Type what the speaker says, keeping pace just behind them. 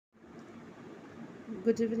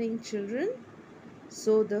Good evening, children.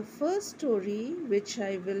 So, the first story which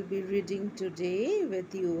I will be reading today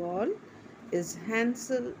with you all is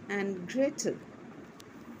Hansel and Gretel.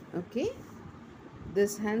 Okay,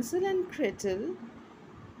 this Hansel and Gretel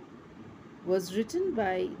was written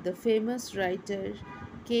by the famous writer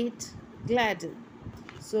Kate Gladden.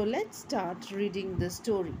 So, let's start reading the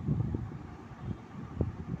story.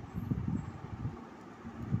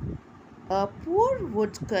 A poor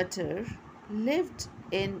woodcutter lived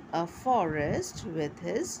in a forest with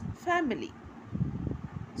his family.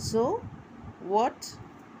 So, what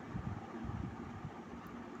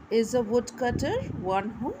is a woodcutter? One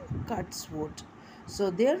who cuts wood. So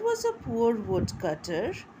there was a poor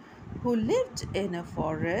woodcutter who lived in a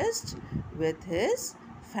forest with his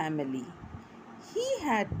family. He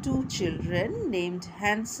had two children named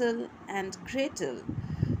Hansel and Gretel.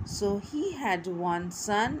 So he had one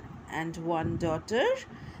son and one daughter.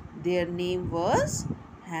 Their name was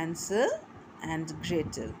Hansel and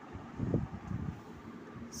Gretel.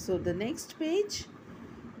 So the next page.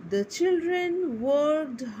 The children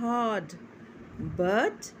worked hard,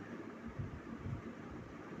 but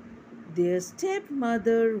their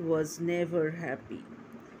stepmother was never happy.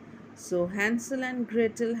 So Hansel and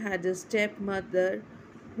Gretel had a stepmother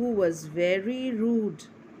who was very rude,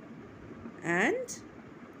 and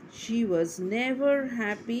she was never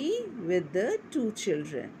happy with the two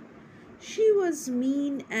children. She was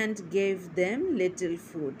mean and gave them little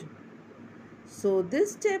food. So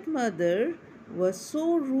this stepmother was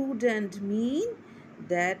so rude and mean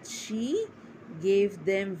that she gave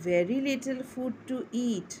them very little food to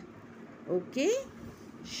eat. Okay?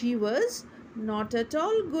 She was not at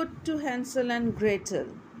all good to Hansel and Gretel.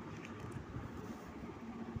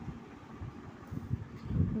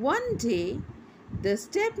 One day, the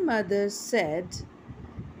stepmother said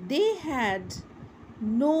they had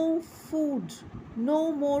no food,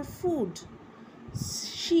 no more food.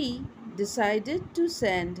 She decided to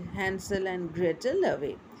send Hansel and Gretel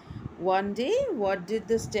away. One day, what did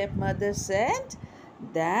the stepmother said?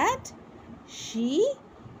 That she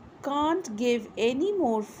can't give any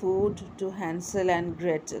more food to Hansel and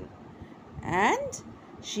Gretel. And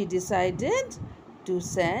she decided to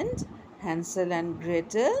send Hansel and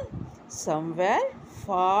Gretel somewhere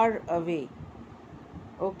far away.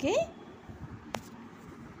 Okay?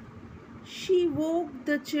 She woke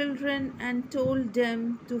the children and told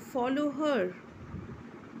them to follow her.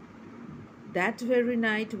 That very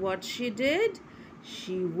night, what she did?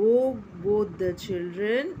 She woke both the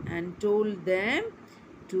children and told them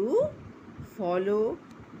to follow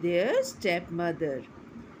their stepmother.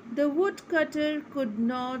 The woodcutter could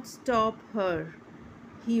not stop her.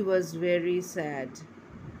 He was very sad.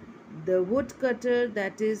 The woodcutter,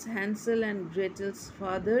 that is Hansel and Gretel's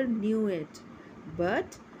father, knew it,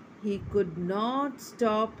 but he could not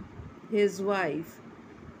stop his wife.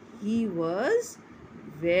 He was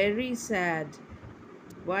very sad.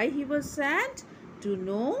 Why he was sad? To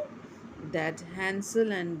know that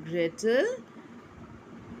Hansel and Gretel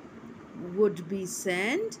would be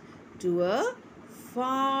sent to a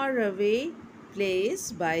far away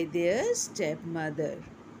place by their stepmother.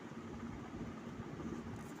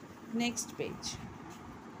 Next page.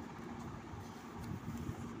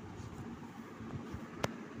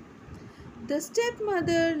 The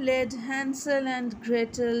stepmother led Hansel and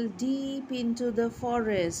Gretel deep into the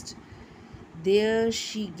forest. There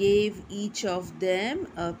she gave each of them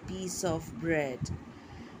a piece of bread.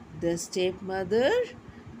 The stepmother,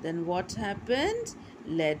 then what happened?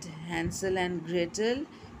 Led Hansel and Gretel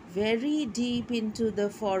very deep into the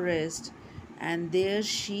forest, and there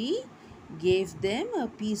she gave them a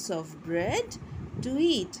piece of bread to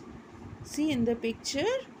eat. See in the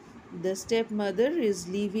picture, the stepmother is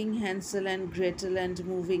leaving Hansel and Gretel and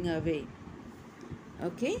moving away.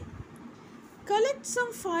 Okay? Collect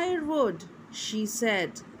some firewood, she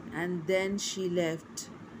said, and then she left.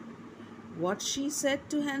 What she said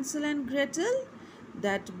to Hansel and Gretel?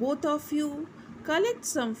 That both of you collect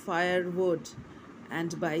some firewood.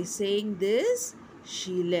 And by saying this,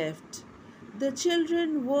 she left. The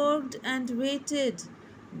children worked and waited,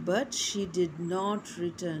 but she did not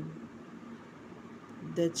return.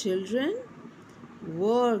 The children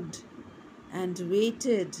worked and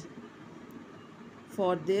waited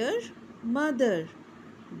for their mother,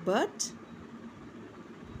 but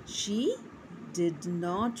she did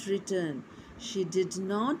not return. She did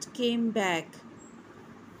not came back.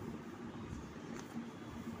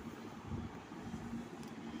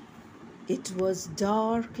 It was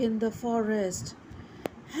dark in the forest.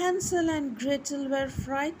 Hansel and Gretel were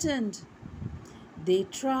frightened. They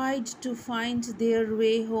tried to find their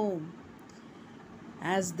way home.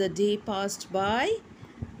 As the day passed by,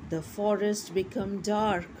 the forest became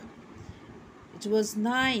dark. It was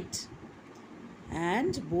night,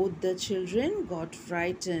 and both the children got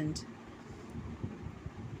frightened.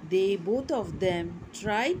 They both of them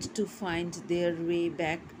tried to find their way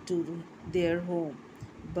back to their home,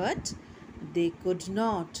 but they could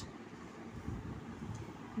not.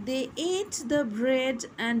 They ate the bread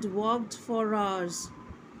and walked for hours.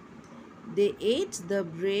 They ate the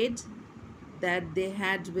bread that they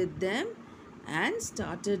had with them and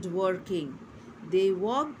started working. They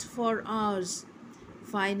walked for hours.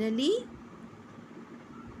 Finally,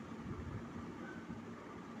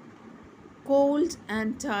 cold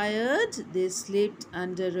and tired, they slept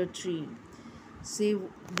under a tree. So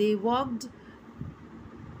they walked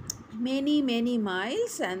many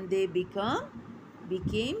miles and they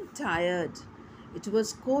became tired. It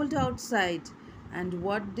was cold outside, and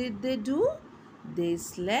what did they do? They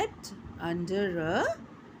slept under a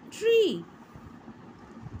tree.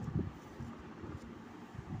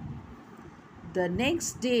 The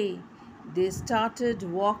next day, they started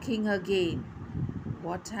walking again.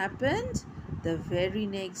 What happened? The very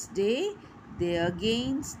next day, they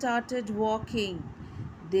again started walking.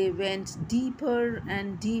 They went deeper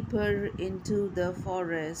and deeper into the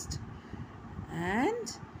forest,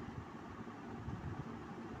 and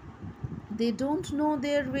they don't know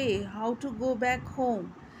their way, how to go back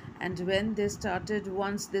home. And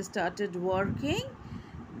once they started working,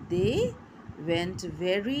 they went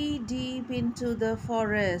very deep into the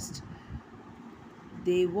forest.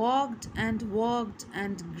 They walked and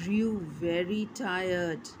grew very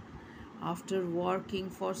tired. After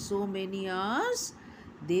working for so many hours,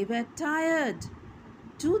 they were tired.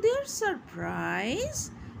 To their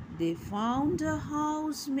surprise, they found a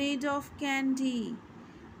house made of candy.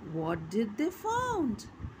 What did they found?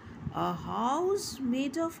 A house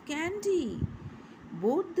made of candy.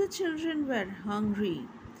 Both the children were hungry,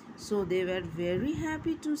 so they were very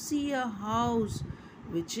happy to see a house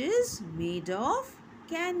which is made of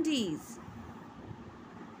candies.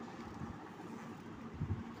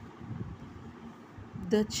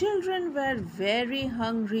 The children were very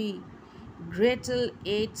hungry. Gretel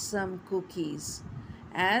ate some cookies.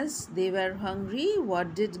 As they were hungry,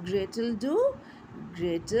 what did Gretel do?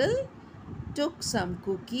 Gretel took some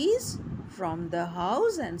cookies from the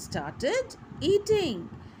house and started eating.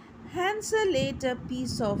 Hansel ate a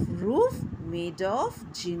piece of roof made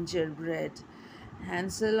of gingerbread.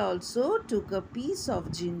 Hansel also took a piece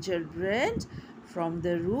of gingerbread from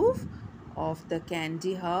the roof of the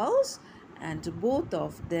candy house, and both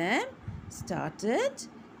of them started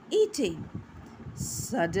eating.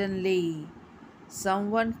 Suddenly,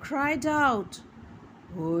 someone cried out,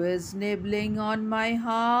 "Who is nibbling on my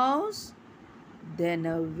house?" Then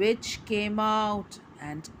a witch came out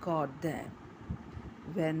and caught them.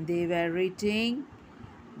 When they were eating,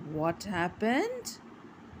 what happened?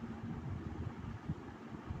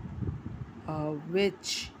 A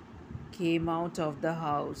witch came out of the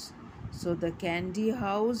house. So the candy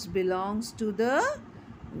house belongs to the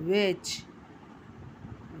witch.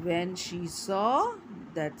 When she saw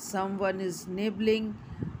that someone is nibbling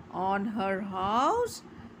on her house,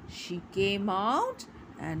 she came out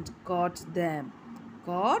and caught them.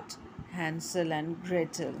 Caught Hansel and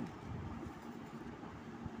Gretel.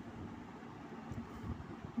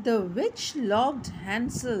 The witch locked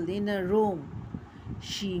Hansel in a room.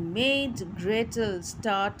 She made Gretel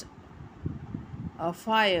start a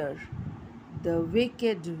fire. The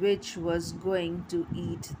wicked witch was going to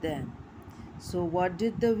eat them. So what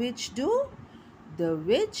did the witch do? The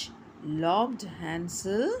witch locked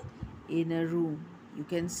Hansel in a room. You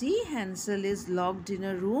can see Hansel is locked in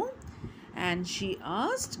a room, and she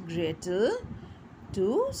asked Gretel to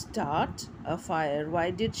start a fire. Why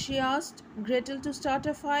did she ask Gretel to start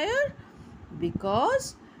a fire?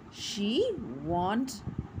 Because she wants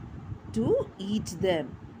to eat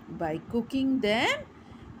them. By cooking them,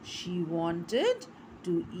 she wanted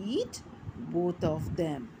to eat both of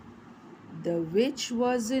them. The witch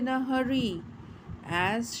was in a hurry.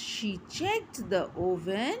 As she checked the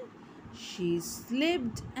oven, she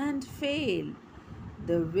slipped and fell.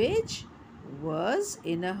 The witch was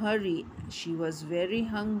in a hurry. She was very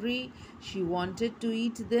hungry. She wanted to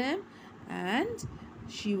eat them, and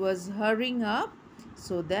she was hurrying up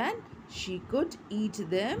so that she could eat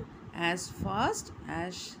them as fast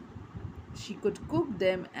as she could cook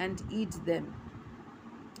them and eat them.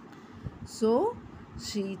 So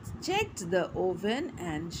she checked the oven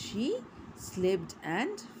and she slipped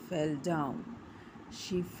and fell down.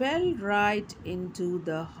 She fell right into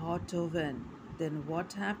the hot oven. Then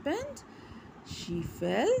what happened? She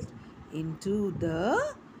fell into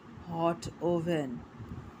the hot oven.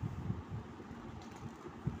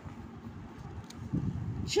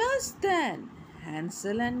 Just then,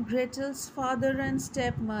 Hansel and Gretel's father and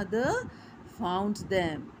stepmother found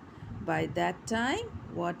them. By that time,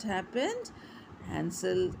 what happened?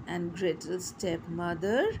 Hansel and Gretel's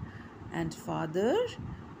stepmother and father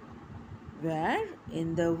were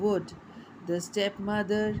in the wood. The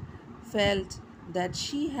stepmother felt that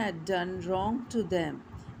she had done wrong to them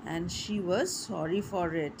and she was sorry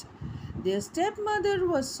for it. Their stepmother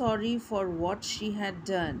was sorry for what she had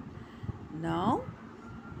done. Now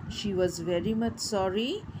she was very much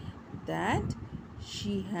sorry that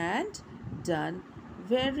she had done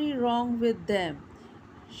very wrong with them.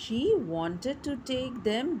 She wanted to take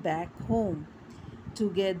them back home.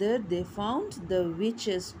 Together they found the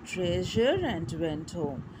witch's treasure and went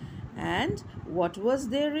home. And what was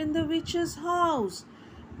there in the witch's house?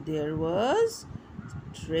 There was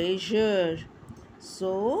treasure.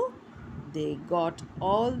 So they got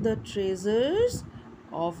all the treasures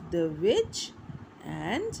of the witch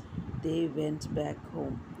and they went back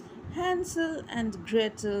home. Hansel and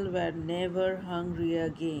Gretel were never hungry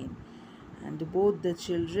again, and both the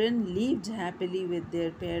children lived happily with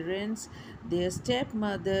their parents. Their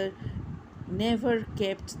stepmother never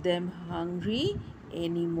kept them hungry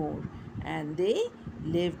anymore, and they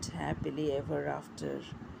lived happily ever after.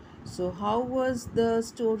 So, how was the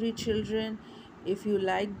story, children? If you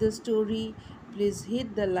like the story, please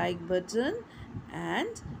hit the like button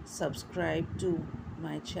and subscribe to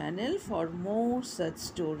my channel for more such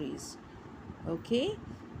stories. Okay,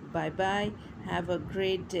 bye bye. Have a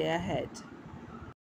great day ahead.